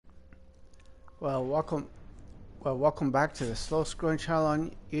Well, welcome back to the slow scrolling channel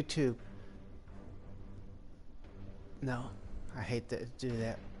on YouTube. No, I hate to do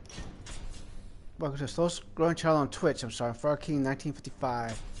that. Welcome to the slow scrolling channel on Twitch. I'm sorry, Ferrari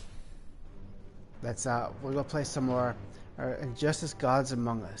 1955. That's we're gonna play some more Injustice Gods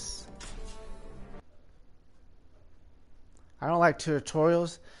Among Us. I don't like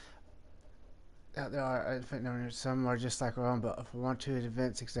tutorials. There are some are just like our own, but if we want to, the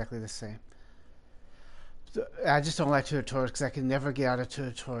event's exactly the same. I just don't like tutorials because I can never get out of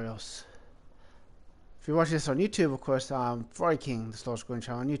tutorials. If you're watching this on YouTube, of course, Ferrari King, the slow scrolling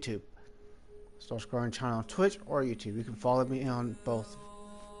channel on YouTube, slow scrolling channel on Twitch or YouTube. You can follow me on both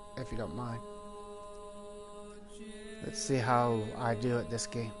if you don't mind. Let's see how I do at this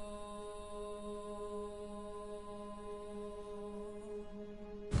game.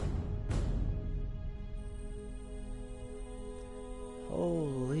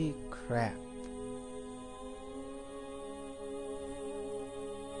 Holy crap.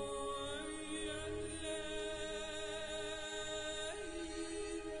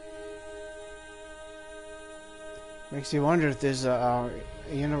 Makes you wonder if there's a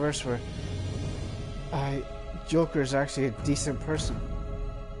universe where Joker is actually a decent person.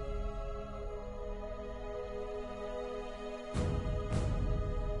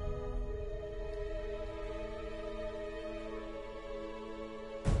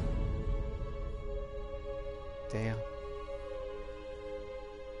 Damn.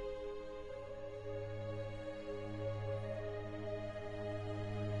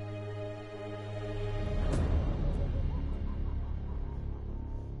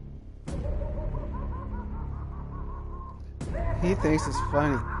 He thinks it's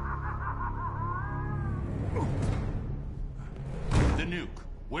funny. The nuke.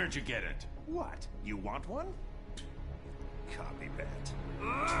 Where'd you get it? What? You want one? Copy that.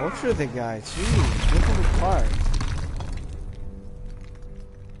 Torture the guy. Jeez, rip him apart.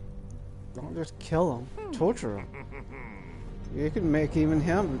 Don't just kill him. Torture him. You can make even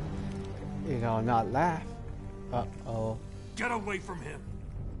him, not laugh. Uh-oh. Get away from him.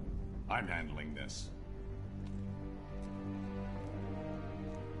 I'm handling this.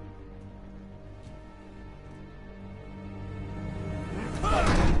 I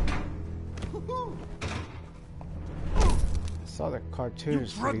saw the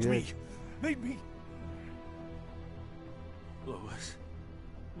cartoons. You drugged me. Made me. Lois,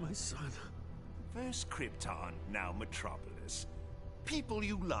 my son. First Krypton, now Metropolis. People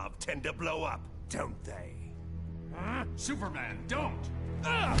you love tend to blow up, don't they? Huh? Superman, don't!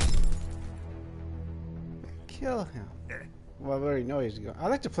 Kill him. Well, I already know he's going. I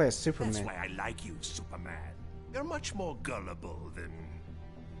like to play as Superman. That's why I like you, Superman. You're much more gullible than...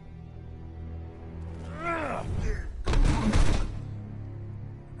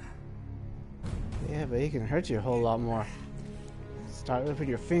 Yeah, but he can hurt you a whole lot more. Start ripping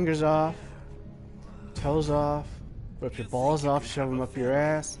your fingers off, toes off, rip your balls off, shove them up your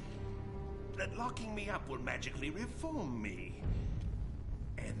ass. That locking me up will magically reform me.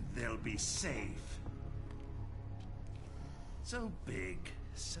 And they'll be safe. So big,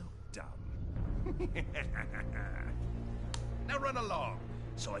 so dumb. Now run along,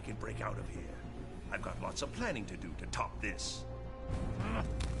 so I can break out of here. I've got lots of planning to do to top this.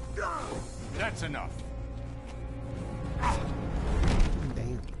 That's enough.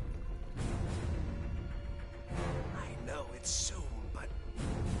 Damn. I know it's soon, but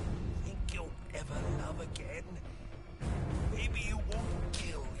think you'll ever love again? Maybe you won't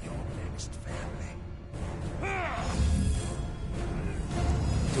kill your next family.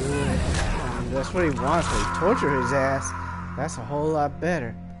 Dude, that's what he wants. They torture his ass. That's a whole lot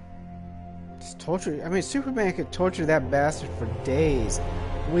better. Just torture. I mean, Superman could torture that bastard for days,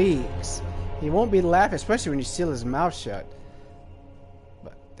 weeks. He won't be laughing, especially when you seal his mouth shut.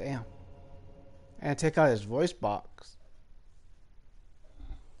 But damn. And take out his voice box.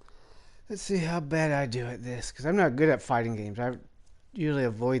 Let's see how bad I do at this, because I'm not good at fighting games. I usually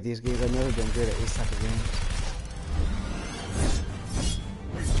avoid these games. I've never been good at these type of games.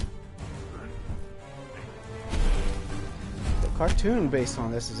 The cartoon based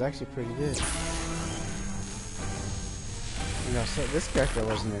on this is actually pretty good. So this character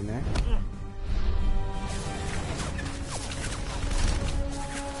wasn't in there.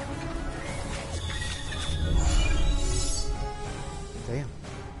 Damn.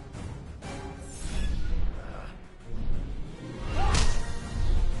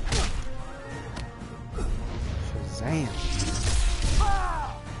 Shazam.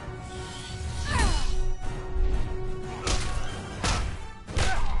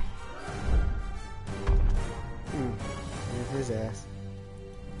 his ass.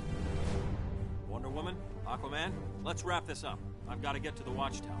 Aquaman, let's wrap this up. I've got to get to the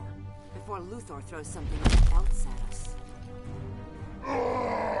watchtower. Before Luthor throws something else at us.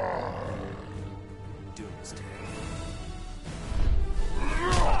 Doomsday.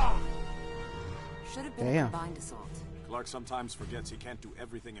 Should have been a Damn. combined assault. Clark sometimes forgets he can't do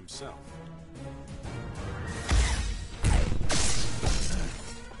everything himself.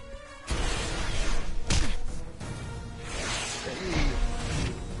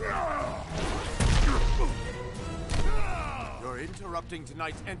 You're interrupting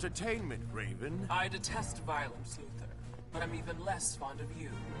tonight's entertainment, Raven. I detest violence, Luthor, but I'm even less fond of you.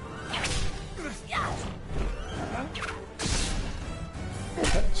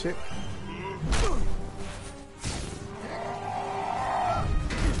 Shit.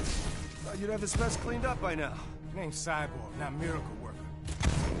 Thought you'd have this mess cleaned up by now. Name's Cyborg, not Miracle Worker.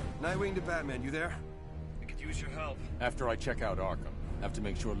 Nightwing to Batman, you there? We could use your help. After I check out Arkham, have to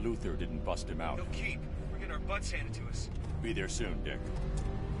make sure Luthor didn't bust him out. No keep. We're getting our butts handed to us. Be there soon, Dick.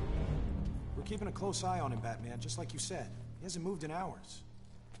 We're keeping a close eye on him, Batman, just like you said. He hasn't moved in hours.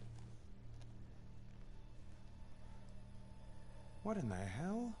 What in the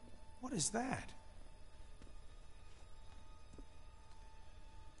hell? What is that?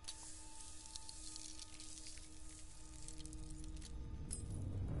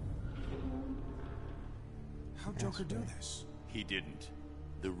 How'd Joker do this? He didn't.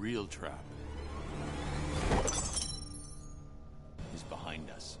 The real trap is behind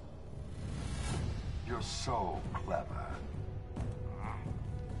us. You're so clever.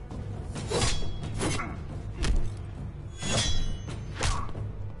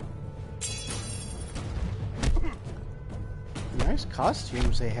 Nice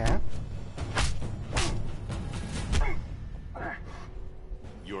costumes they have.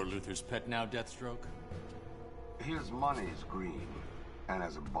 You're Luthor's pet now, Deathstroke? His money's green, and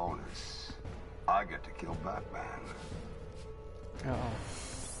as a bonus, I get to kill Batman. Uh-oh.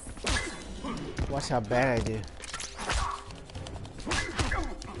 Watch how bad I do.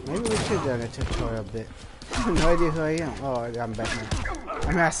 Maybe we should have done a tutorial bit. I have no idea who I am. Oh, I'm Batman. I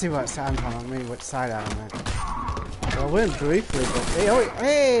mean, I see what side I'm on. I mean, what side I'm at. Well, I went briefly, but hey, oh,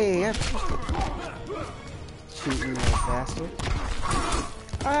 hey! Cheating little bastard.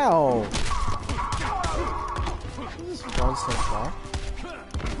 Ow! This is fun so far.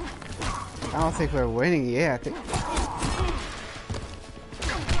 I don't think we're winning yet. I think.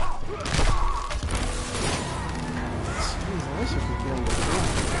 Jeez, I wish I could get him to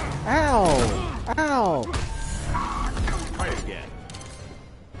jump. Ow! Ow! Try it again.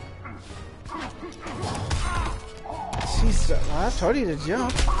 Jeez, I told you to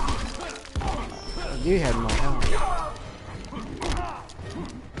jump. You had more health.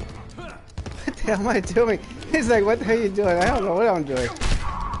 What the hell am I doing? He's like, what the hell are you doing? I don't know what I'm doing.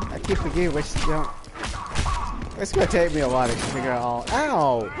 I keep forgetting which jump. It's gonna take me a while to figure out all.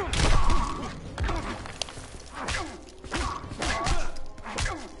 Ow!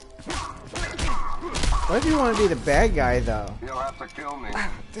 What if you want to be the bad guy, though? You'll have to kill me.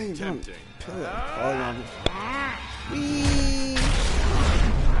 Dang, don't Tempting. kill it. Falling on me. Whee!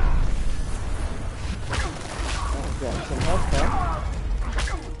 Got some health back.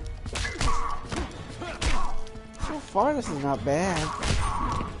 So far, this is not bad.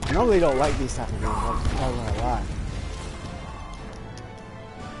 I normally don't like these type of games. I learn a lot.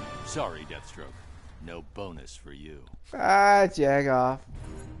 Sorry, Deathstroke. No bonus for you. Ah, jag off.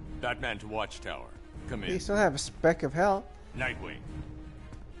 Batman to Watchtower. Come You in. still have a speck of health. Nightwing.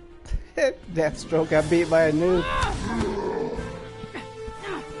 Deathstroke got beat by a noob.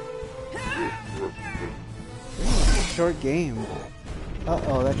 Short game.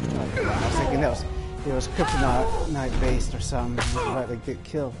 Uh-oh, that's I was thinking that was it was kryptonite based or something. He was about to get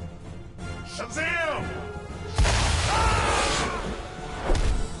killed. Shazam!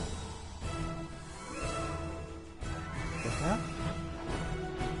 The hell?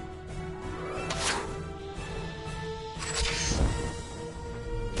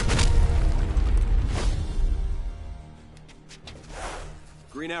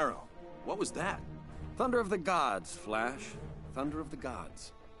 Green Arrow. What was that? Thunder of the gods, Flash. Thunder of the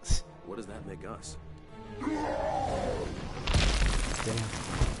gods. What does that make us? Damn.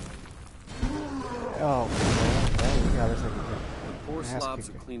 Oh, man. That looks like a Poor ass slobs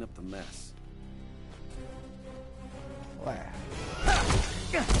kicker. will clean up the mess. Wow.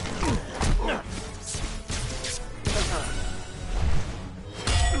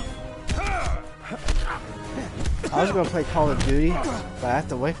 I was gonna play Call of Duty, but I have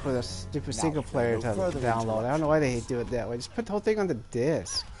to wait for the stupid single player to download. I don't know why they do it that way. Just put the whole thing on the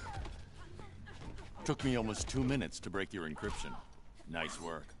disc. Took me almost 2 minutes to break your encryption. Nice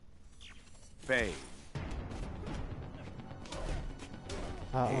work. Faye.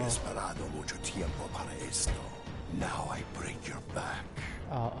 He esperado mucho tiempo para esto. Now I break your back.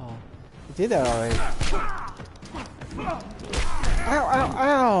 You did that already. Ow, ow,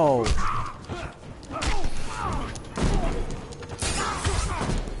 ow!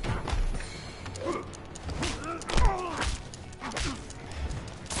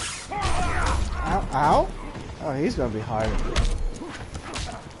 Ow, ow! Oh, he's gonna be harder.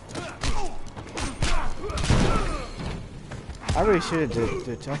 I really should have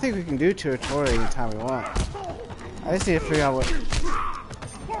did I think we can do tutorial anytime we want. I just need to figure out what...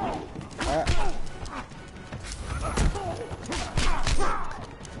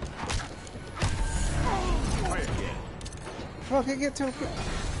 Fuck, I get to...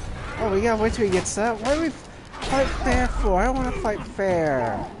 Oh, we gotta wait till he gets up? Why do we fight fair for? I don't want to fight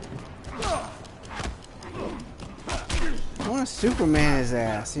fair. I want to Superman his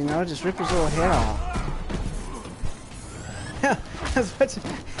ass, you know? Just rip his little head off. As much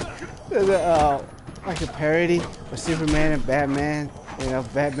like a parody with Superman and Batman. You know,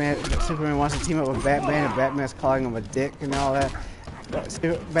 Superman wants to team up with Batman, and Batman's calling him a dick and all that.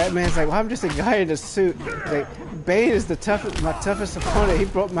 Batman's like, well, I'm just a guy in a suit. Like, Bane is my toughest opponent. He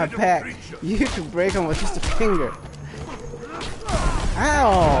broke my back. You can break him with just a finger.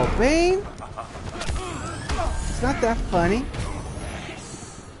 Ow, Bane! It's not that funny.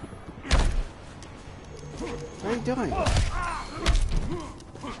 What are you doing?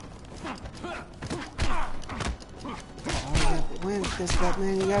 Win this,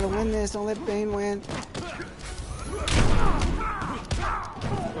 Batman. You gotta win this. Don't let Bane win.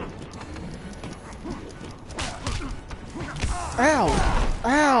 Ow!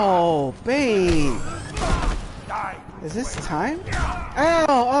 Ow! Bane! Is this time? Ow!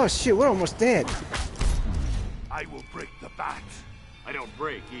 Oh shit, we're almost dead. I will break the bat. I don't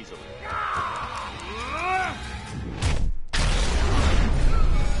break easily.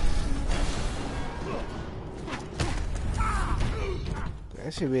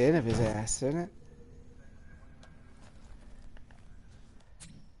 That should be the end of his ass, shouldn't it?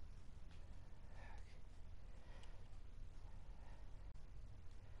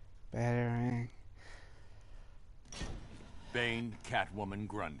 Battering. Bane, Catwoman,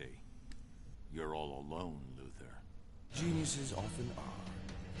 Grundy. You're all alone, Luther. Geniuses often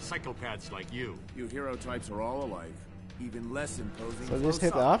are. Psychopaths like you. You hero types are all alike. Even less imposing. So just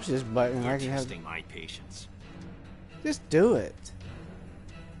hit the options button and I can have... Testing my patience. Just do it.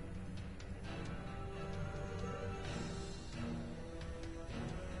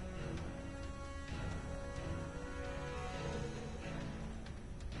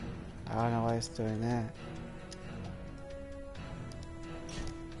 I don't know why it's doing that.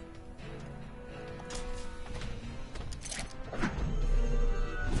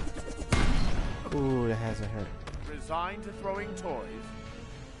 Ooh, that has a hurt. Resigned to throwing toys.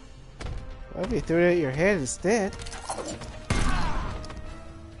 Well, if you threw it at your head instead.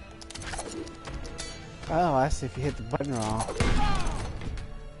 Oh, I see if you hit the button wrong.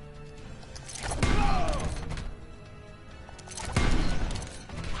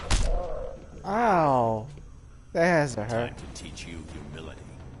 Ow! That has a hurt. Time to teach you humility.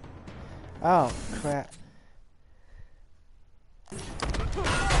 Oh, crap. What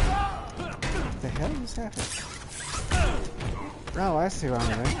the hell is happening? Oh, I see what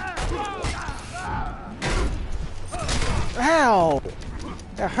I'm doing. Ow!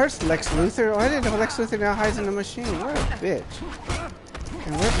 That hurts, Lex Luthor. Oh, I didn't know Lex Luthor now hides in the machine. What a bitch.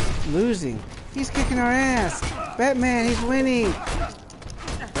 And we're losing. He's kicking our ass. Batman, he's winning.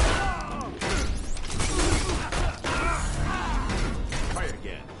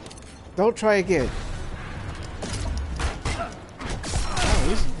 Don't try again.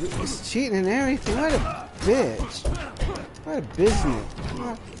 Oh, he's cheating and everything. What a bitch. What a business.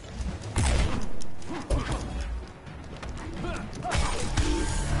 What?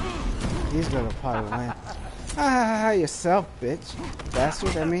 He's gonna probably win. Ah, yourself, bitch.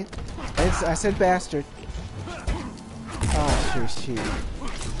 Bastard, I mean. I said bastard. Oh, she's cheating.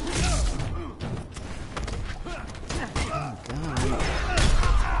 Oh, God.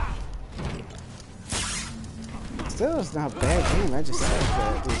 Still, it's not a bad game. I just suck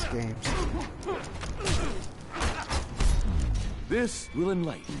at these games. This will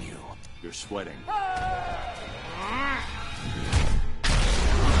enlighten you. You're sweating.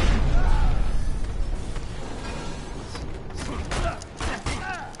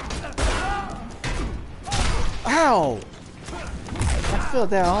 Ow! I feel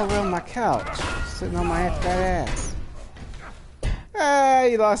that all around my couch, sitting on my fat ass. Ah,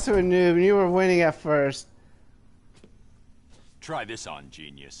 you lost to a noob, and you were winning at first. Try this on,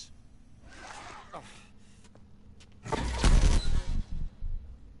 genius.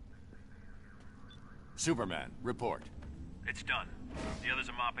 Superman, report. It's done. The others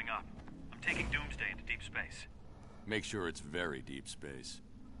are mopping up. I'm taking Doomsday into deep space. Make sure it's very deep space.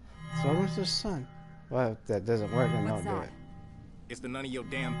 So where's the sun? Well, if that doesn't work, then don't do it. It's the none of your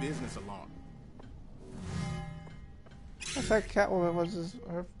damn business alarm. I thought Catwoman was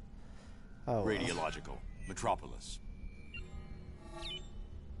her. Oh. Radiological. Metropolis.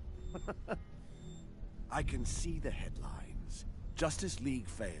 I can see the headlines. Justice League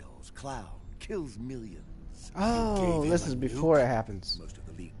fails. Clown kills millions. Oh, this is before it happens. Most of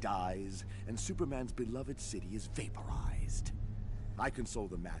the League dies, and Superman's beloved city is vaporized. I console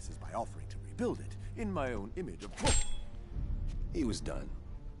the masses by offering to rebuild it in my own image of... He was done.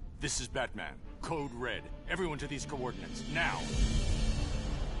 This is Batman. Code Red. Everyone to these coordinates, now!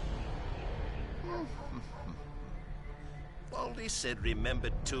 Baldy said remember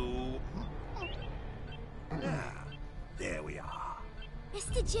to... Ah, there we are.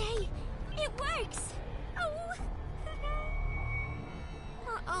 Mr. J, it works! Oh!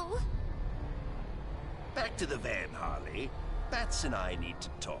 Uh-oh. Back to the van, Harley. Bats and I need to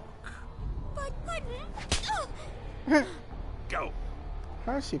talk. But... Oh. Go.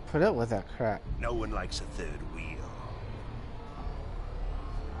 How does she put up with that crap? No one likes a third wheel.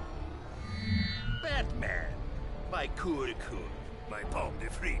 Batman! My coup de coeur. My palme de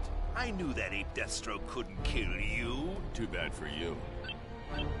frite. I knew that ape Deathstroke couldn't kill you. Too bad for you.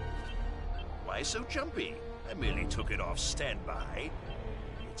 Why so jumpy? I merely took it off standby.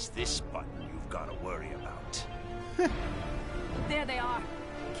 It's this button you've got to worry about. There they are.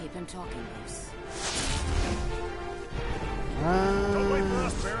 Keep him talking, Bruce. Don't wait for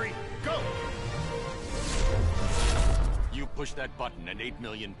us, Barry. Go! You push that button and 8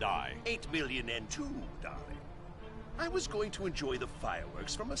 million die. 8 million and 2, darling. I was going to enjoy the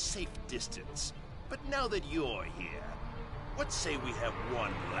fireworks from a safe distance. But now that you're here, what say we have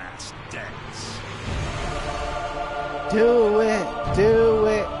one last dance? Do it, do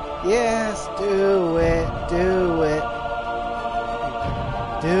it, yes, do it, do it.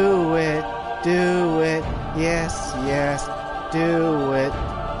 Do it, do it, yes, yes, do it,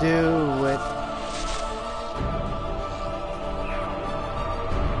 do it.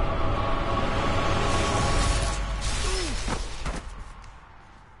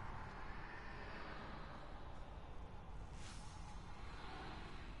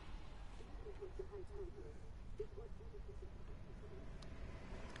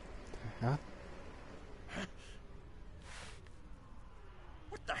 Huh?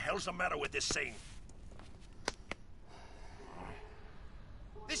 What the hell's the matter with this thing?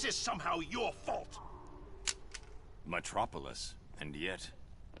 This is somehow your fault. Metropolis, and yet...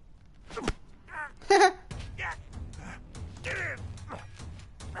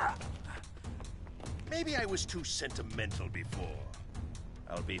 Maybe I was too sentimental before.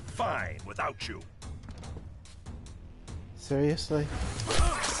 I'll be fine without you. Seriously?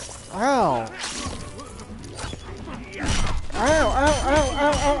 Ow! Ow, ow, ow,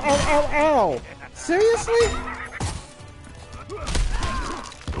 ow, ow, ow, ow, ow! Seriously?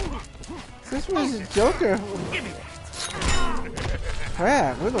 This one's a Joker.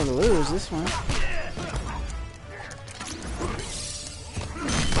 Crap, we're gonna lose this one.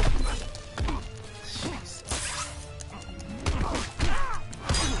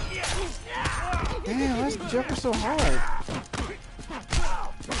 Damn, why is the Joker so hard?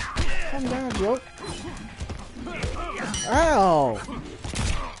 Calm down, Joke. Ow!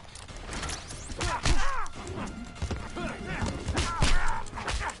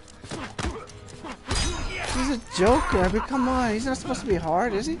 He's a Joker. I mean, come on. He's not supposed to be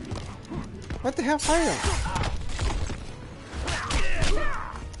hard, is he? What the hell? Fight him.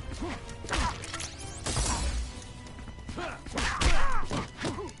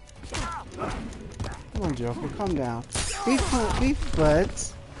 Come on, Joker. Calm down. Be cool. Be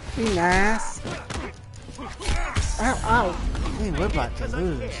buds. Be nice. Ow, ow. Man, we're about to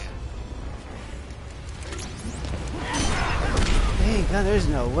lose. Dang God, there's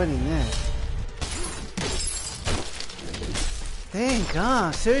no winning this. Dang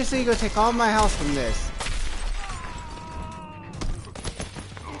God, seriously, you gonna take all my house from this?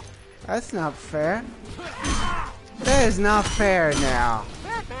 That's not fair. That is not fair now.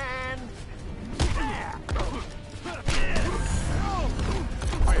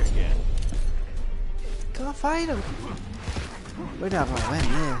 Go fight him. We're not gonna win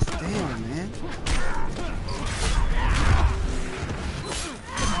this. Damn, man.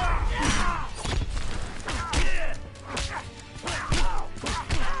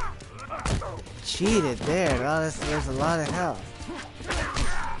 Cheated there. There's a lot of health.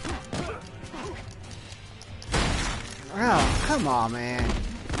 Oh, come on, man.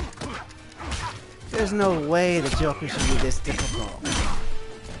 There's no way the Joker should be this difficult.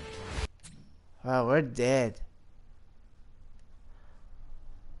 Oh, we're dead.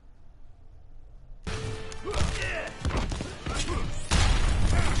 Well,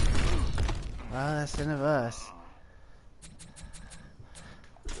 that's the end of us.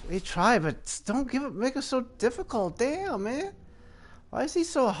 We try, but don't make it so difficult. Damn, man. Why is he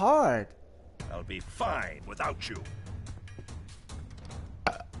so hard? I'll be fine without you.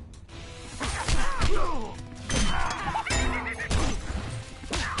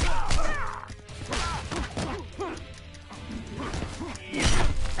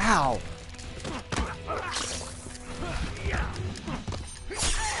 Ow.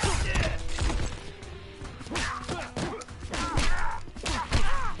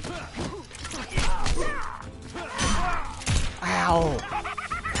 Ow!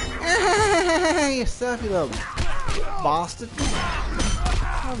 You stuffy little bastard!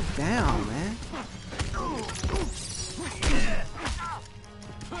 Calm down, man.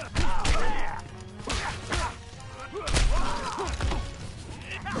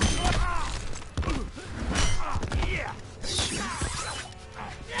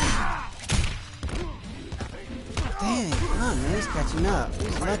 Dang, come on, man, he's catching up.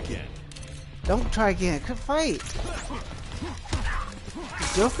 He's lucky. Don't try again. Could fight.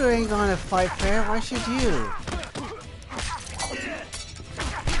 Joker ain't gonna fight fair, why should you?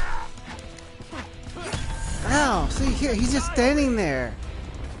 Ow, see here, he's just standing there.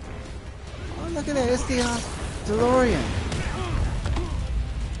 Oh, look at that, it's the DeLorean.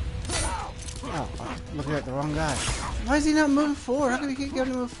 Oh, I'm looking at the wrong guy. Why is he not moving forward? How can he keep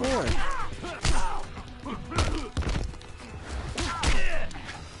getting to move forward?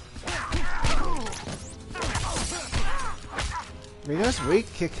 We just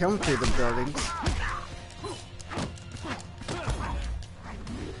kick him through the buildings.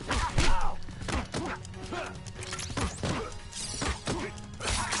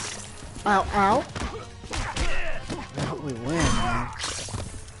 Ow, ow. I hope we win, man.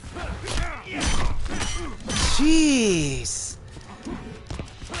 Jeez.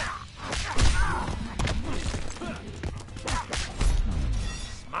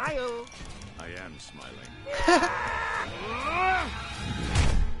 Smile. I am smiling.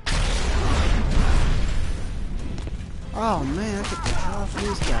 Oh man, I get the hell off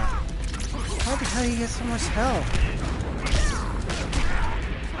these guys. How the hell did he get so much health?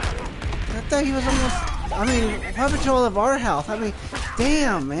 I thought he was almost, I mean, Paw Patrol of our health. I mean,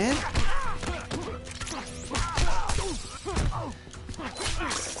 damn, man.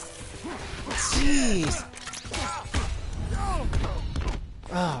 Jeez.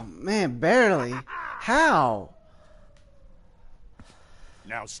 Oh man, barely. How?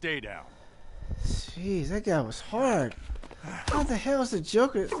 Now stay down. Jeez, that guy was hard. How the hell is the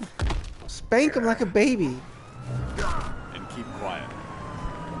Joker? Spank him like a baby. And keep quiet.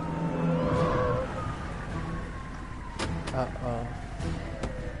 Uh-oh.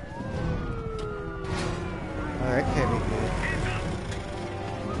 Oh, that can't be good.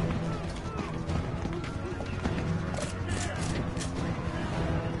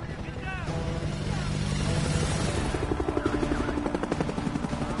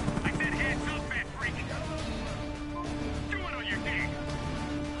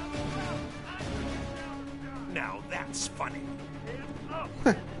 Now that's funny.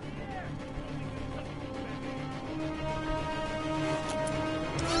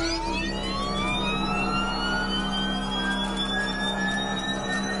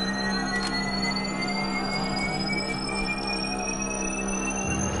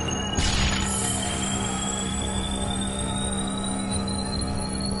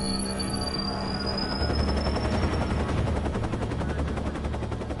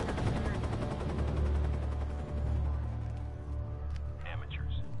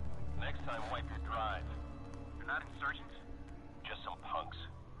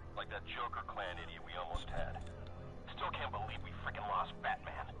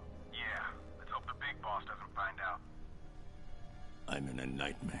 I'm in a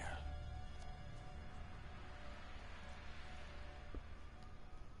nightmare.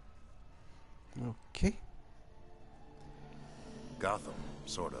 Okay. Gotham,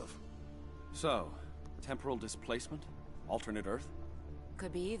 sort of. So, temporal displacement? Alternate Earth?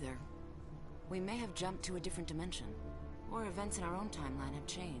 Could be either. We may have jumped to a different dimension. Or events in our own timeline have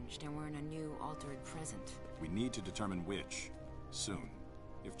changed, and we're in a new, altered present. We need to determine which. Soon.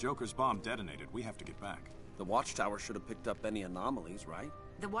 If Joker's bomb detonated, we have to get back. The Watchtower should have picked up any anomalies, right?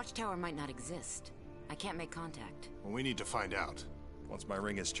 The Watchtower might not exist. I can't make contact. Well, we need to find out. Once my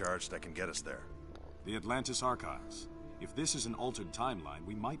ring is charged, I can get us there. The Atlantis Archives. If this is an altered timeline,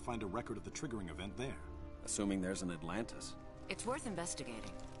 we might find a record of the triggering event there. Assuming there's an Atlantis. It's worth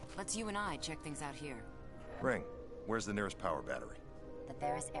investigating. Let's you and I check things out here. Ring, where's the nearest power battery? The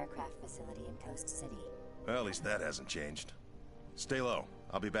Ferris aircraft facility in Coast City. Well, at least that hasn't changed. Stay low.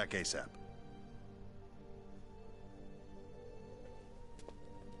 I'll be back ASAP.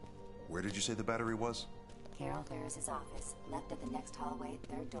 Where did you say the battery was? Carol Ferris's office, left at the next hallway,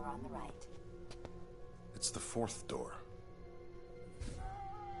 third door on the right. It's the fourth door.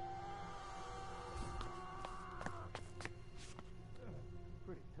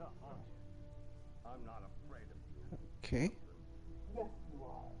 Pretty tough, aren't you? I'm not afraid of you. Okay. Yes, you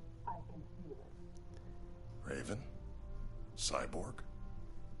are. I can feel it. Raven? Cyborg?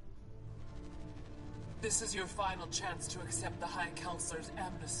 This is your final chance to accept the High Counselor's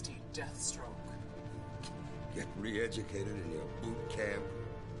amnesty, Deathstroke. Get re-educated in your boot camp?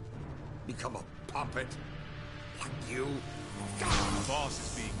 Become a puppet? Like you? The boss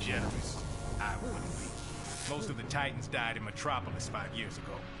is being generous. I wouldn't be. Most of the Titans died in Metropolis 5 years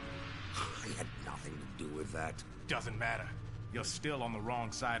ago. I had nothing to do with that. Doesn't matter. You're still on the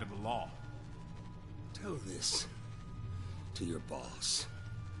wrong side of the law. Tell this to your boss.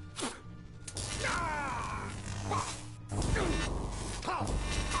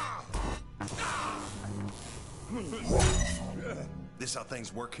 This how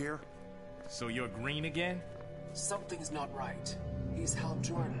things work here? So you're green again? Something's not right. He's Hal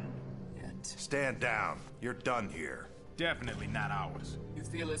Jordan, and... Stand down. You're done here. Definitely not ours. You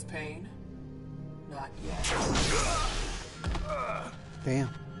feel his pain? Not yet. Damn.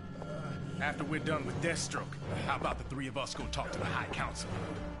 After we're done with Deathstroke, how about the three of us go talk to the High Council?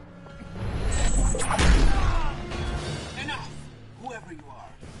 Enough! Whoever you are,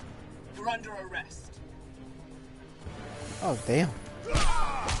 you're under arrest. Oh, damn.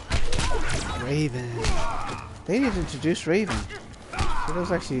 Raven. They need to introduce Raven. She looks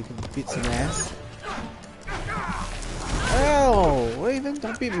like she could beat some ass. Oh, Raven,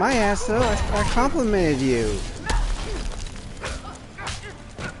 don't beat my ass though. I complimented you.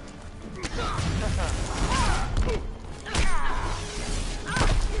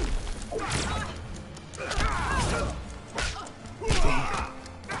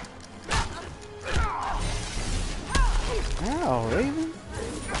 Ow, Raven.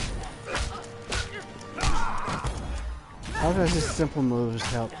 How does this simple moves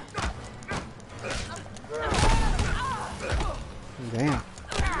help? Damn.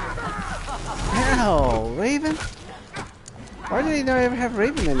 Ow, Raven. Why do they not ever have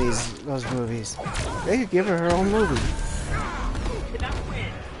Raven in those movies? They could give her her own movie.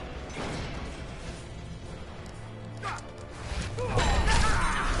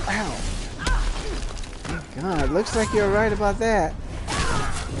 Ow. God, looks like you're right about that.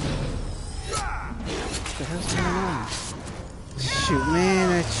 What the hell's going on? Shoot, man,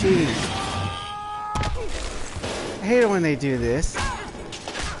 that's cheating. I hate it when they do this.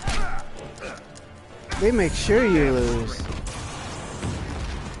 They make sure you lose.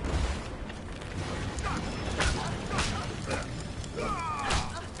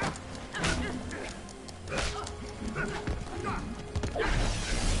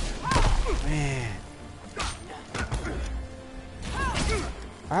 Man.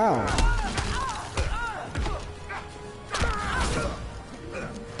 Ow.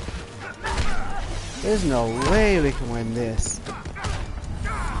 There's no way we can win this.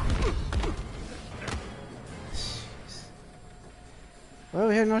 Well,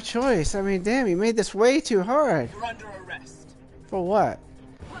 we had no choice. I mean, damn, you made this way too hard. You're under arrest. For what?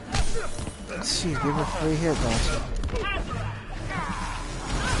 Jeez, give her a free hit, don't you?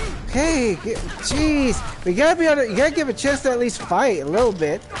 Okay, jeez, we gotta be able to, you gotta give a chance to at least fight a little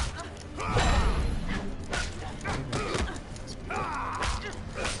bit.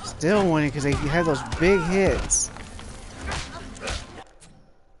 Still winning because they had those big hits.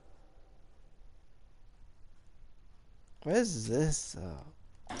 What is this?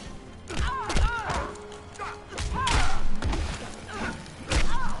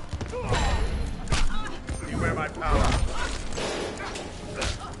 Beware my power.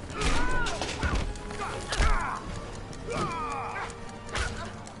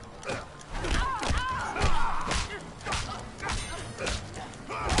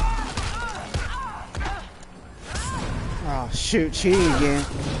 Oh shoot, cheating again.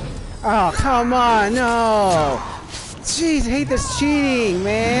 Oh come on, no! Jeez, I hate this cheating,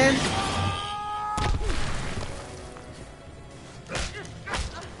 man!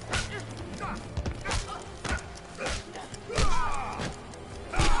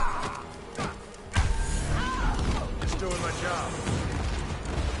 Just doing my job.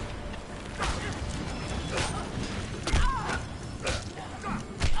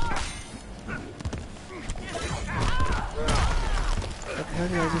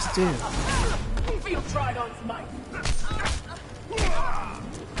 did I just do? Feel Tridon's might.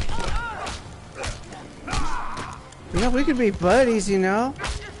 You know, we could be buddies, you know?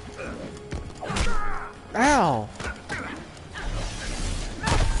 Ow!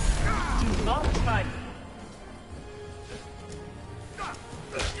 Do not fight.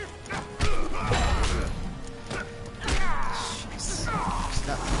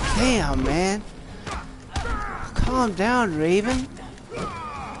 Damn, man. Calm down, Raven.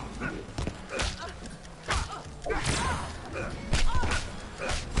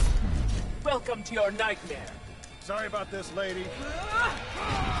 Welcome to your nightmare. Sorry about this, lady. I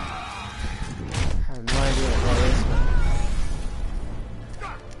have no idea what that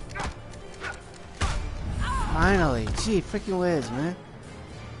is. Finally. Gee, freaking whiz, man.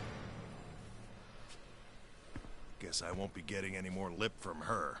 Guess I won't be getting any more lip from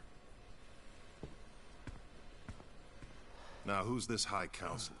her. Now, who's this High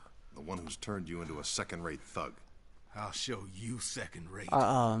Counselor? The one who's turned you into a second-rate thug? I'll show you second-rate.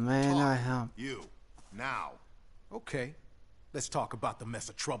 Uh-oh, man, I have. You. Now. Okay. Let's talk about the mess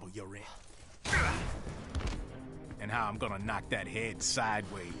of trouble you're in. And how I'm gonna knock that head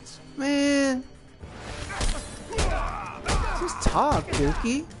sideways. Man. Just talk,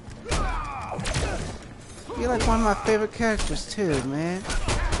 Dookie. You're like one of my favorite characters, too, man.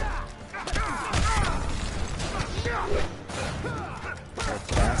 That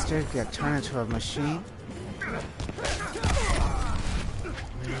bastard got turned into a machine.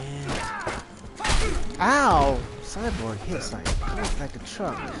 Man. Ow! Cyborg hits like a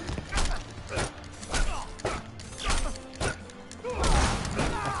truck.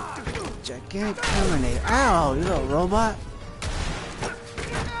 Gigantic Terminator. Ow, you little robot.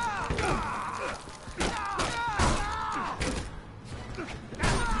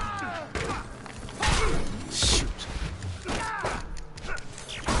 Shoot.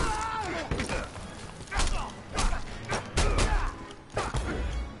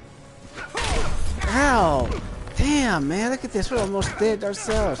 Ow! Damn, man, look at this. We're almost dead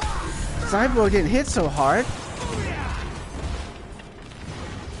ourselves. Cyborg didn't hit so hard.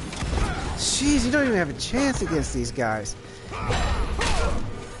 Jeez, you don't even have a chance against these guys.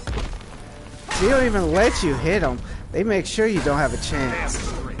 They don't even let you hit them. They make sure you don't have a chance.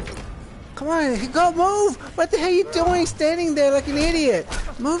 Come on, go move! What the hell are you doing standing there like an idiot?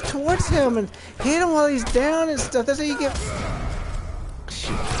 Move towards him and hit him while he's down and stuff. That's how you get...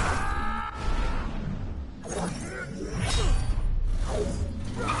 Shoot.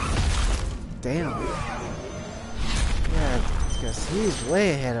 Damn. Yeah, because he's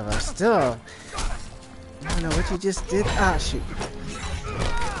way ahead of us still. I don't know what you just did. Ah, shoot.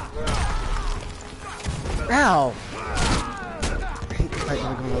 Ow! I hate the fight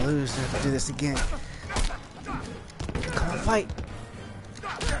we're gonna lose if we do this again. Come on, fight!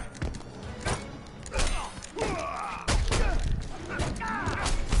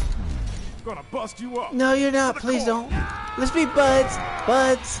 Gonna bust you up. No, you're not. Please don't. Let's be buds.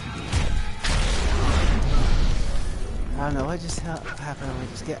 Buds. I don't know what just happened. We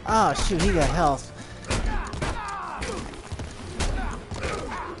just get. Oh shoot! He got health.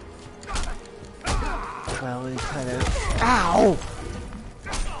 Well, we kind of. Ow!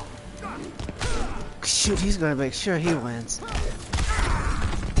 Shoot! He's gonna make sure he wins.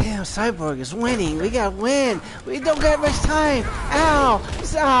 Damn, Cyborg is winning. We gotta win. We don't got much time. Ow!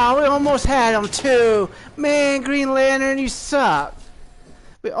 Oh, we almost had him too. Man, Green Lantern, you suck.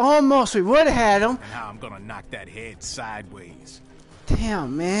 We would have had him. And how I'm gonna knock that head sideways.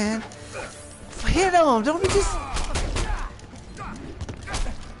 Damn, man. Hit him. Don't be just...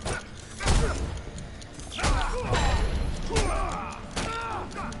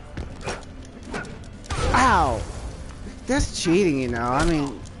 Ow. That's cheating, you know. I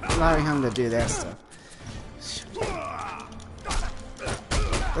mean, allowing him to do that stuff.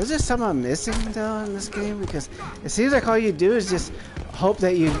 Is there something I'm missing, though, in this game? Because it seems like all you do is just hope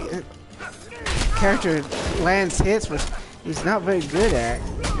that you character lands hits, which he's not very good at.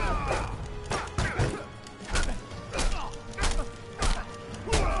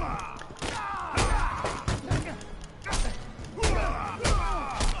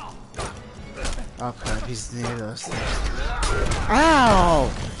 Oh crap, he's near those things.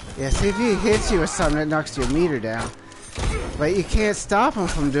 Ow! Yeah, see if he hits you with something that knocks your meter down. But you can't stop him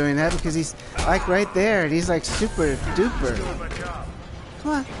from doing that because he's like right there and he's like super duper.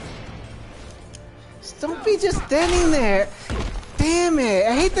 Come on. Just don't be just standing there. Damn it.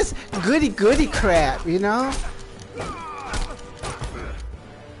 I hate this goody crap, you know?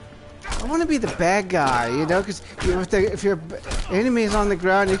 I want to be the bad guy, you know? Because if your enemy is on the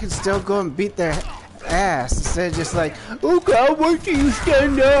ground, you can still go and beat their ass instead of just like, okay, I'll wait till you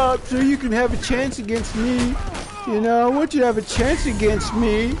stand up so you can have a chance against me. You know, I want you to have a chance against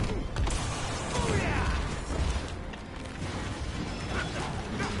me.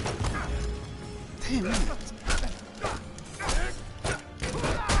 Damn it.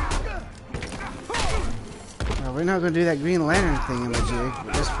 Well, we're not going to do that Green Lantern thing in the jig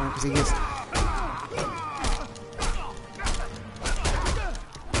with this one because he gets...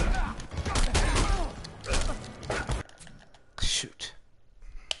 Shoot.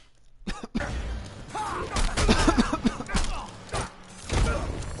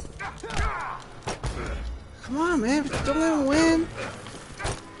 Come on, man. Don't let him win.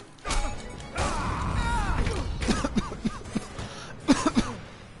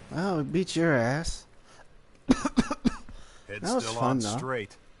 Oh, we beat your ass. Head That was still fun, on though.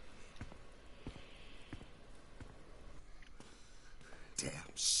 straight. Damn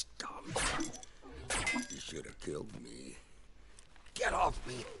scum. You should have killed me. Get off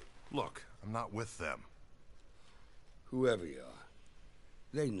me. Look, I'm not with them. Whoever you are,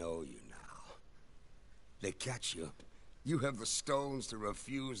 they know you now. They catch you. You have the stones to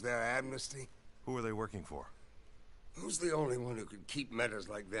refuse their amnesty? Who are they working for? Who's the only one who could keep metas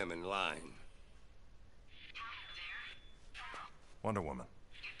like them in line? Wonder Woman.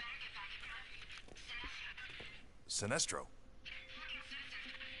 Sinestro.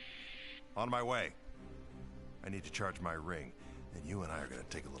 On my way. I need to charge my ring, and you and I are gonna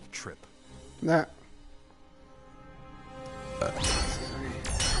take a little trip. Nah.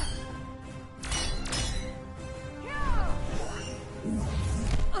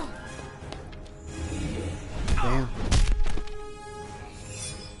 Damn.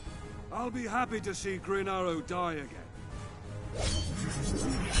 I'll be happy to see Green Arrow die again.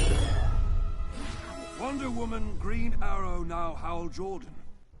 Wonder Woman, Green Arrow, now Hal Jordan.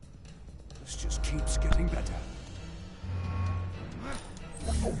 This just keeps getting better.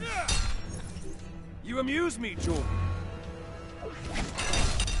 You amuse me, Jordan.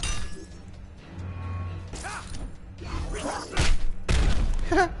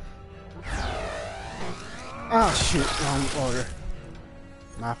 Oh shoot, wrong order.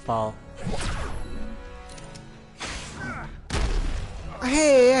 My fault.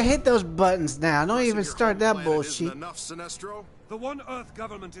 Hey, I hit those buttons now. Don't even start that bullshit. Enough, Sinestro? The One Earth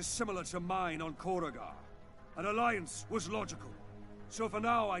government is similar to mine on Koragar. An alliance was logical. So for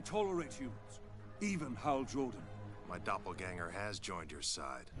now, I tolerate humans. Even Hal Jordan. My doppelganger has joined your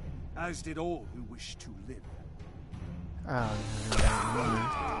side. As did all who wish to live. Oh,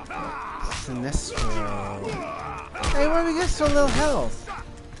 no. Sinestro. Hey, where do we get so little health?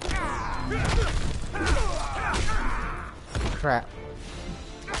 Crap.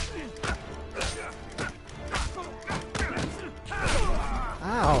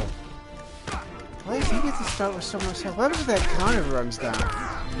 Ow. Why does he get to start with so much health? What if that counter runs down?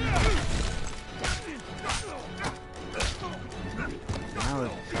 Now we're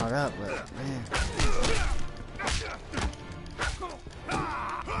caught up, but man.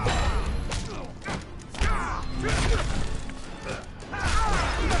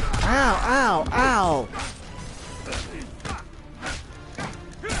 Ow, ow, ow!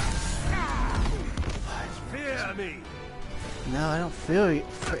 Fear me! No, I don't fear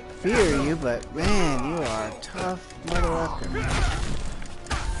you, but man, you are a tough motherfucker.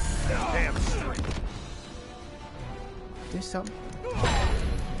 Damn straight. Do something.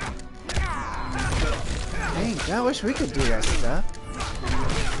 Dang, I wish we could do that stuff.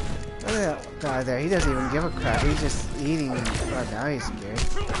 Look at that guy there. He doesn't even give a crap. He's just eating. Oh, now he's scared.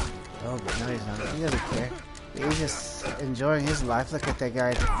 Oh, but no, he's not. He doesn't care. He's just enjoying his life. Look at that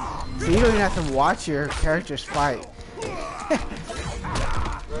guy. So you don't even have to watch your characters fight.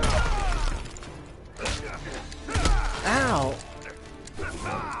 Ow!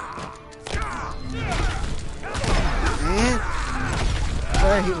 Man.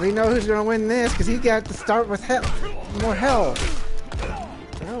 Well, we know who's gonna win this because he got to start with more health.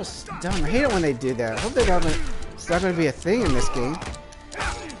 That was dumb. I hate it when they do that. I hope it's not gonna be a thing in this game.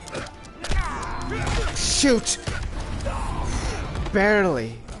 Shoot!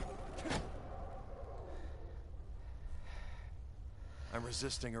 Barely. I'm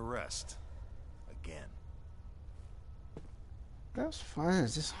resisting arrest. Again. That was fun.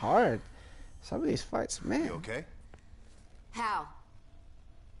 It's just hard. Some of these fights, man. You okay? How?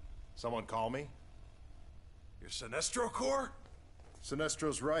 Someone call me? Your Sinestro Corps?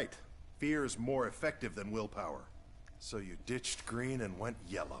 Sinestro's right. Fear is more effective than willpower. So you ditched green and went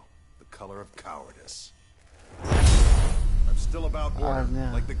yellow. The color of cowardice. I'm still about order,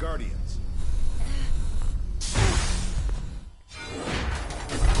 no. like the Guardians.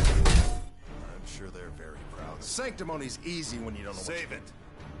 I'm sure they're very proud. Sanctimony's easy when you don't know. Save it.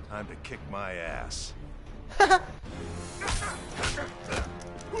 Time to kick my ass.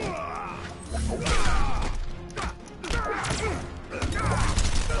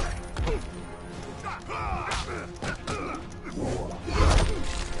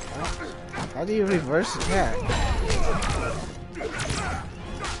 How do you reverse attack?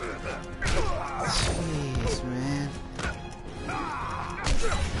 Jeez, man.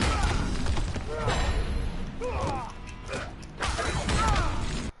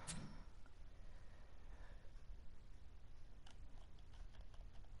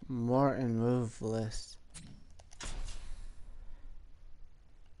 Martin move list.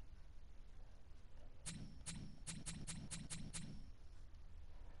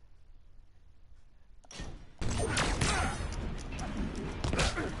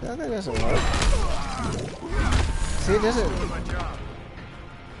 That doesn't work. See, it doesn't.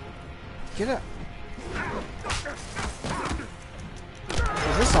 Get up.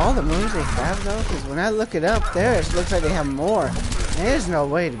 Is this all the moves they have though? Because when I look it up there, it looks like they have more. And there's no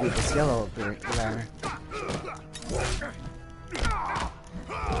way to beat this yellow Lantern.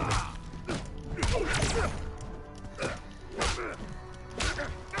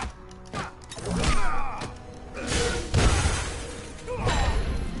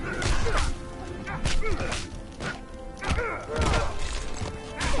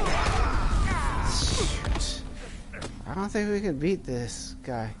 I don't think we can beat this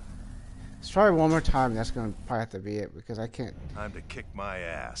guy. Let's try one more time. That's gonna probably have to be it because I can't. Time to kick my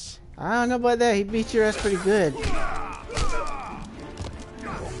ass. I don't know about that. He beat your ass pretty good.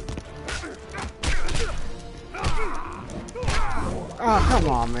 Oh, come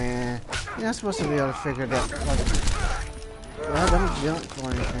on, man. You're not supposed to be able to figure that. Well, don't jump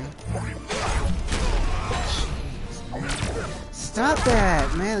or anything. Jeez, man. Stop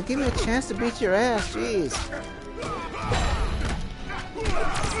that, man. Give me a chance to beat your ass. Jeez.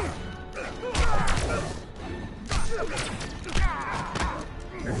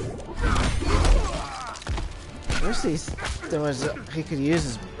 I wish he could use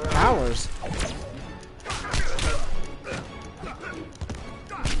his powers.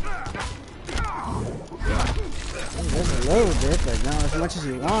 There's a little bit, but not as much as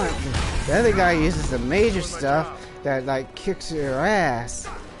you want. The other guy uses the major stuff that like kicks your ass.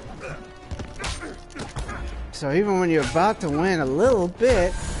 So even when you're about to win a little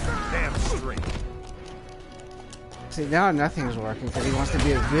bit, damn straight. See, now nothing's working because he wants to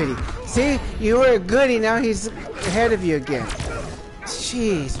be a goodie. See, you were a goodie, now he's ahead of you again.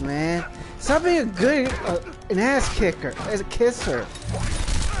 Jeez, man. Stop being a goodie, an ass kicker, as a kisser.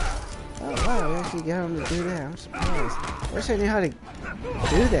 Oh, wow, we actually got him to do that. I'm surprised. I wish I knew how to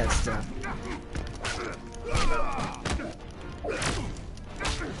do that stuff.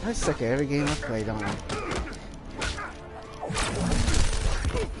 I suck at every game I play, don't I?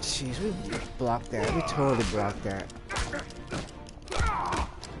 Jeez, we blocked that. We totally blocked that.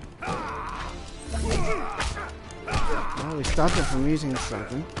 Well, we stopped him from using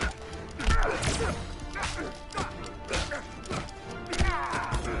something.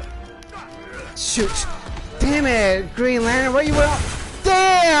 Shoot! Damn it, Green Lantern! Why you went?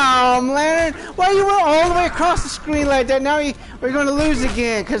 Damn, Lantern! Why you went all the way across the screen like that? Now we're going to lose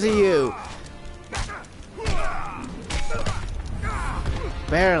again because of you.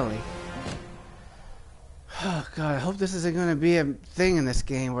 Barely. Oh god, I hope this isn't going to be a thing in this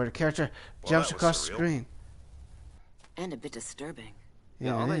game where the character jumps across the screen. And a bit disturbing.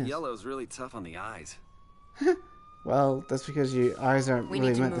 Yeah, all that yellow is really tough on the eyes. Well, that's because your eyes aren't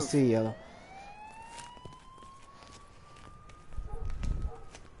really meant to see yellow.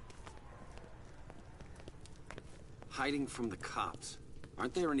 Hiding from the cops.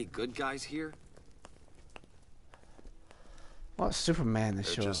 Aren't there any good guys here? Well, Superman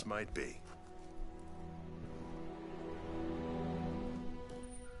this show. There just might be.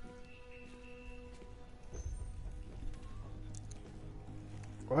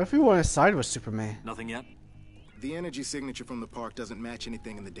 What if we want to side with Superman? Nothing yet? The energy signature from the park doesn't match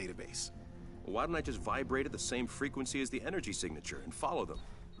anything in the database. Well, why don't I just vibrate at the same frequency as the energy signature and follow them?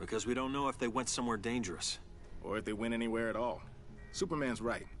 Because we don't know if they went somewhere dangerous. Or if they went anywhere at all. Superman's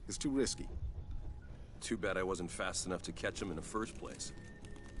right. It's too risky. Too bad I wasn't fast enough to catch them in the first place.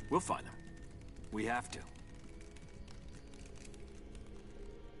 We'll find them. We have to.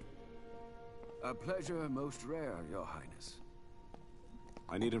 A pleasure most rare, Your Highness.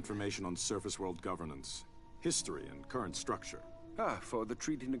 I need information on surface world governance, history, and current structure. Ah, for the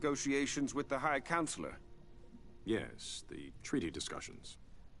treaty negotiations with the High Counselor. Yes, the treaty discussions.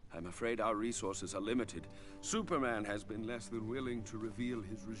 I'm afraid our resources are limited. Superman has been less than willing to reveal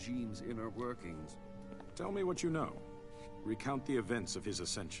his regime's inner workings. Tell me what you know. Recount the events of his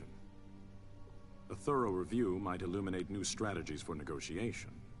ascension. A thorough review might illuminate new strategies for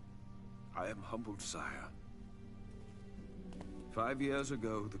negotiation. I am humbled, sire. 5 years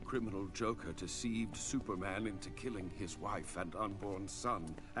ago, the criminal Joker deceived Superman into killing his wife and unborn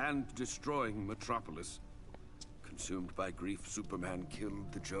son, and destroying Metropolis. Consumed by grief, Superman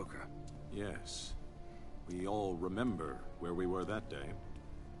killed the Joker. Yes. We all remember where we were that day.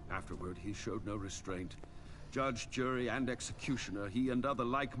 Afterward, he showed no restraint. Judge, jury, and executioner, he and other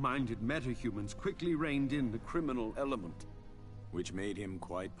like-minded metahumans quickly reined in the criminal element. Which made him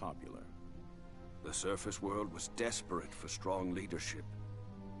quite popular. The surface world was desperate for strong leadership.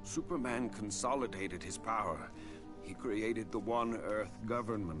 Superman consolidated his power. He created the One Earth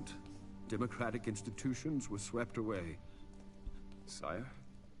government. Democratic institutions were swept away. Sire?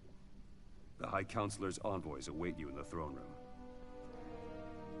 The High Counselor's envoys await you in the throne room.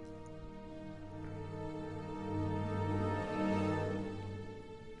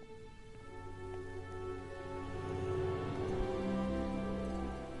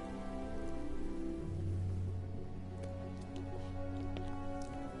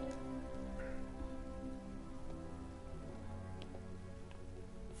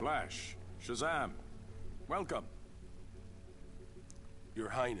 Flash, Shazam, welcome. Your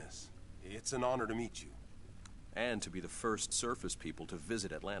Highness, it's an honor to meet you. And to be the first surface people to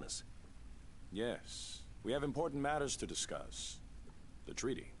visit Atlantis. Yes, we have important matters to discuss. The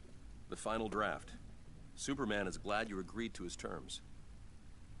treaty. The final draft. Superman is glad you agreed to his terms.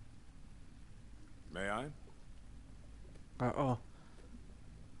 May I? Uh-oh.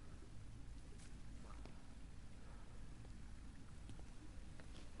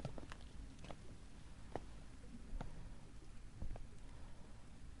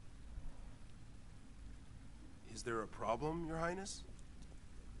 Is there a problem, Your Highness?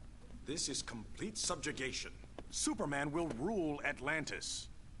 This is complete subjugation. Superman will rule Atlantis.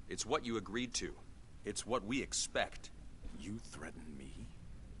 It's what you agreed to. It's what we expect. You threaten me?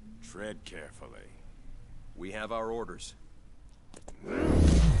 Tread carefully. We have our orders.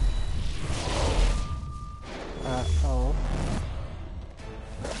 Uh-oh.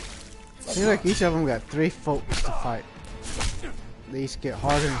 Seems like each of them got 3 folks to fight. These get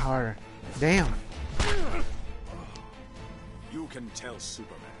harder and harder. Damn. You can tell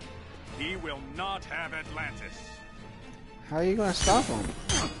Superman. He will not have Atlantis. How are you gonna stop him?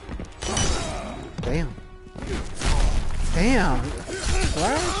 Damn. Damn.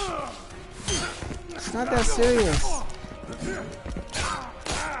 Flash? It's not that serious.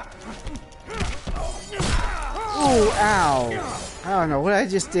 Ooh, ow. I don't know what I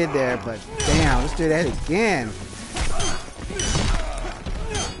just did there, but damn, let's do that again.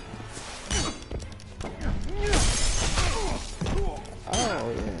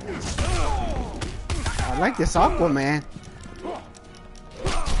 Oh, yeah. I like this Aquaman.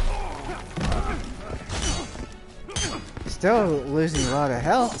 Still losing a lot of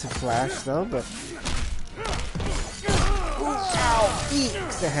health to Flash, though, but... Ow!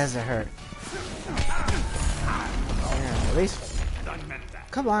 Eeks! That has to hurt. Yeah, at least...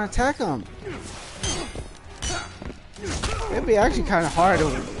 Come on, attack him! It'd be actually kind of hard to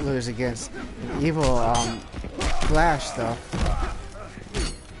lose against an evil, Flash, though.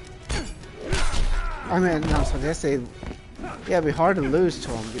 I mean, no, so they say... Yeah, it'd be hard to lose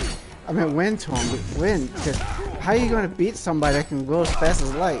to him. I mean, win to him. Win, because how are you going to beat somebody that can go as fast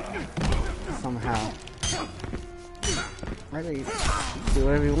as light? Somehow. I think he can do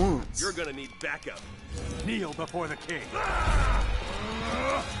whatever he wants. You're gonna need backup. Kneel before the king.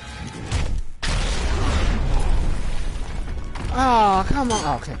 Oh, come on.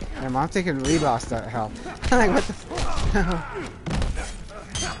 Oh, okay. Never mind. I'm taking rebound start health. Like, what the f...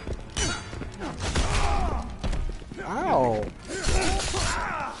 Ow.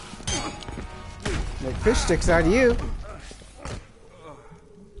 Make fish sticks out of you.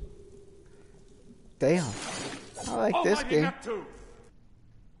 Damn. I like this game. Neptune.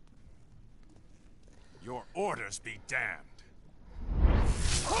 Your orders be damned.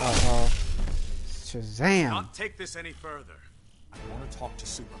 Uh-oh. Shazam. Not take this any further. I want to talk to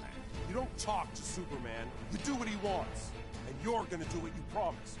Superman. You don't talk to Superman. You do what he wants. And you're gonna do what you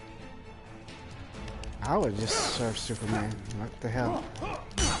promised. I would just serve Superman. What the hell?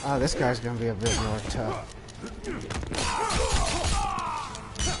 Oh, this guy's gonna be a bit more tough.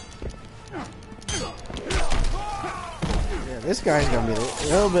 Yeah, this guy's gonna be a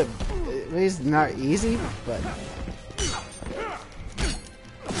little bit... He's not easy, but...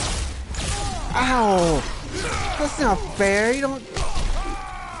 Ow! That's not fair, you don't...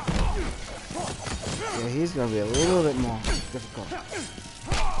 Yeah, he's gonna be a little bit more difficult.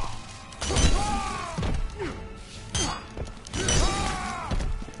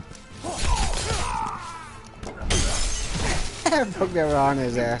 Poke that on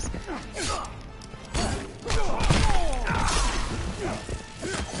his ass.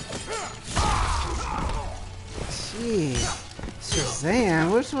 Jeez.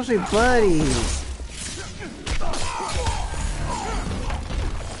 Shazam, we're supposed to be buddies.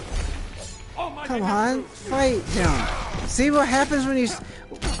 Come on, fight him. See what happens when you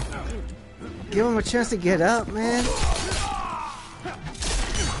give him a chance to get up, man?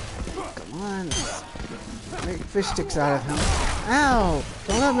 Come on. Make fish sticks out of him. Ow!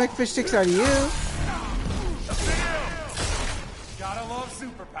 Don't let him make fish sticks out of you. Gotta love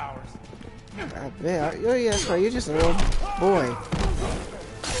superpowers. I bet. Oh, yeah, that's right. You're just a little boy.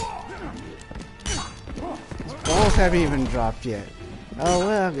 His balls haven't even dropped yet. Oh,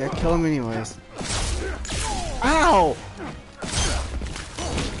 well, I gotta kill him anyways. Ow!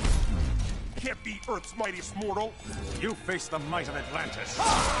 Can't be Earth's mightiest mortal. You face the might of Atlantis.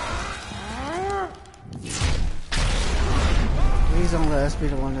 Please don't let us be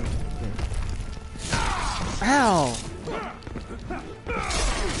the one that... Ow!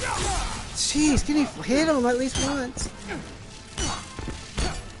 Jeez, can he hit him at least once?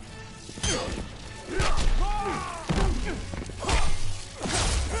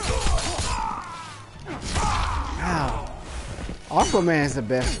 Ow. Aquaman is the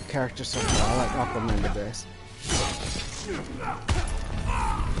best character so far. I like Aquaman the best.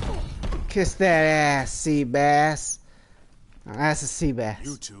 Kiss that ass, sea bass. That's a sea bass.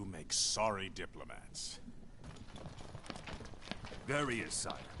 You two make sorry diplomats. There he is,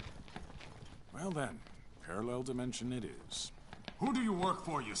 sire. Well then, parallel dimension it is. Who do you work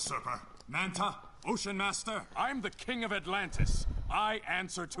for, usurper? Manta? Ocean Master? I'm the king of Atlantis. I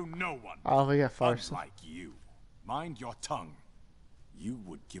answer to no one. Oh, we got farce. Unlike you. Mind your tongue. You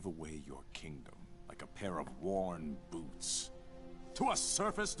would give away your kingdom like a pair of worn boots. To a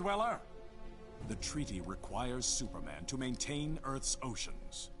surface dweller? The treaty requires Superman to maintain Earth's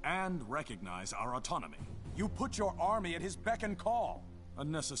oceans and recognize our autonomy. You put your army at his beck and call. A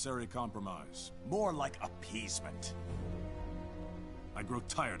necessary compromise. More like appeasement. I grow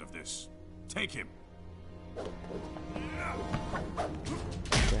tired of this. Take him. What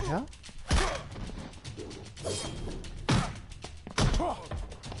the hell?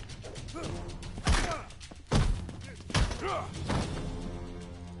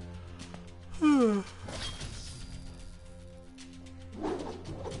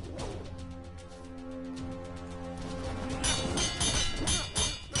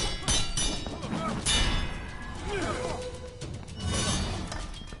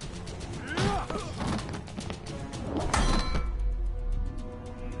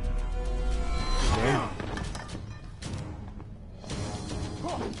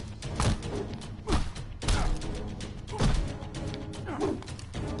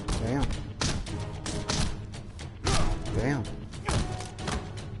 Damn.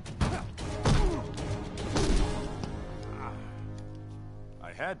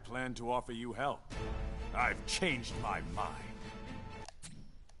 I had planned to offer you help. I've changed my mind.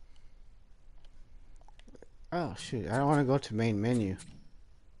 Oh shoot, I don't want to go to main menu.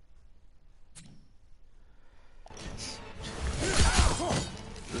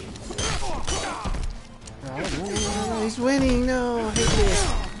 Oh, no, he's winning, no, I hate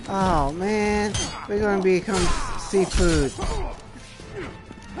this. Oh man, we're gonna become seafood. What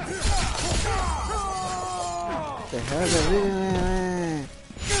the hell is that?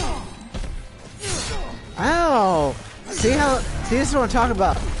 Ow! See this is what I'm talking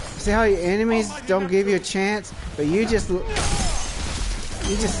about. See how your enemies don't give you a chance, but you just,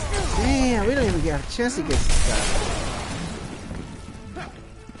 damn, we don't even get a chance against this guy.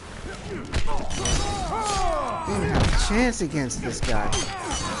 We didn't have a chance against this guy.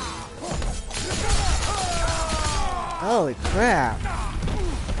 Holy crap.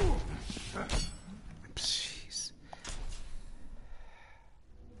 Jeez.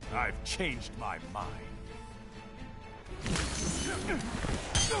 I've changed my mind.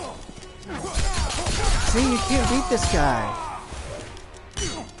 See, you can't beat this guy.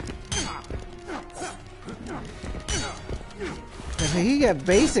 He got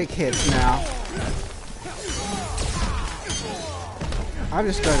basic hits now. I'm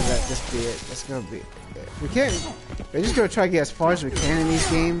just going to let this be it. That's going to be it. We're just going to try to get as far as we can in these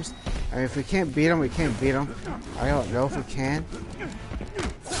games. I mean, if we can't beat them, we can't beat them. I don't know if we can.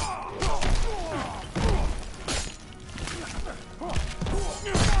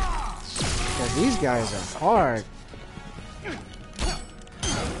 Because these guys are hard.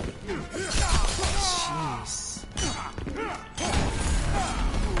 Jeez.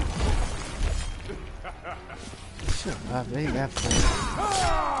 Shut up, they ain't that funny.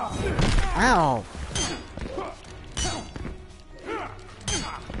 Ow!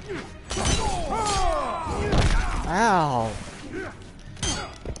 Ow!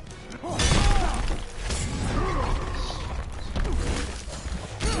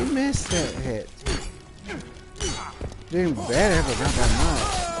 You missed that hit. Doing better, but not that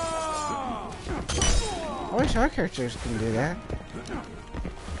much. I wish our characters can do that.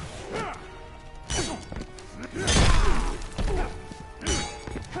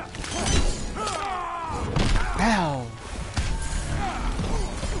 Ow!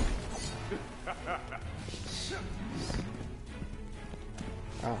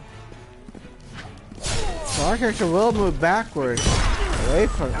 Oh. So our character will move backwards away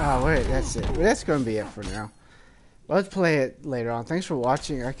from. Oh wait, that's it. That's going to be it for now. Let's play it later on. Thanks for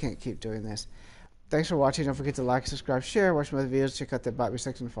watching. I can't keep doing this. Thanks for watching. Don't forget to like, subscribe, share, watch my other videos, check out the About Me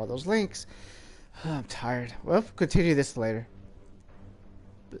section for all those links. Oh, I'm tired. We'll continue this later.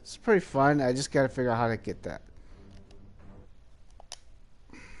 It's pretty fun. I just got to figure out how to get that.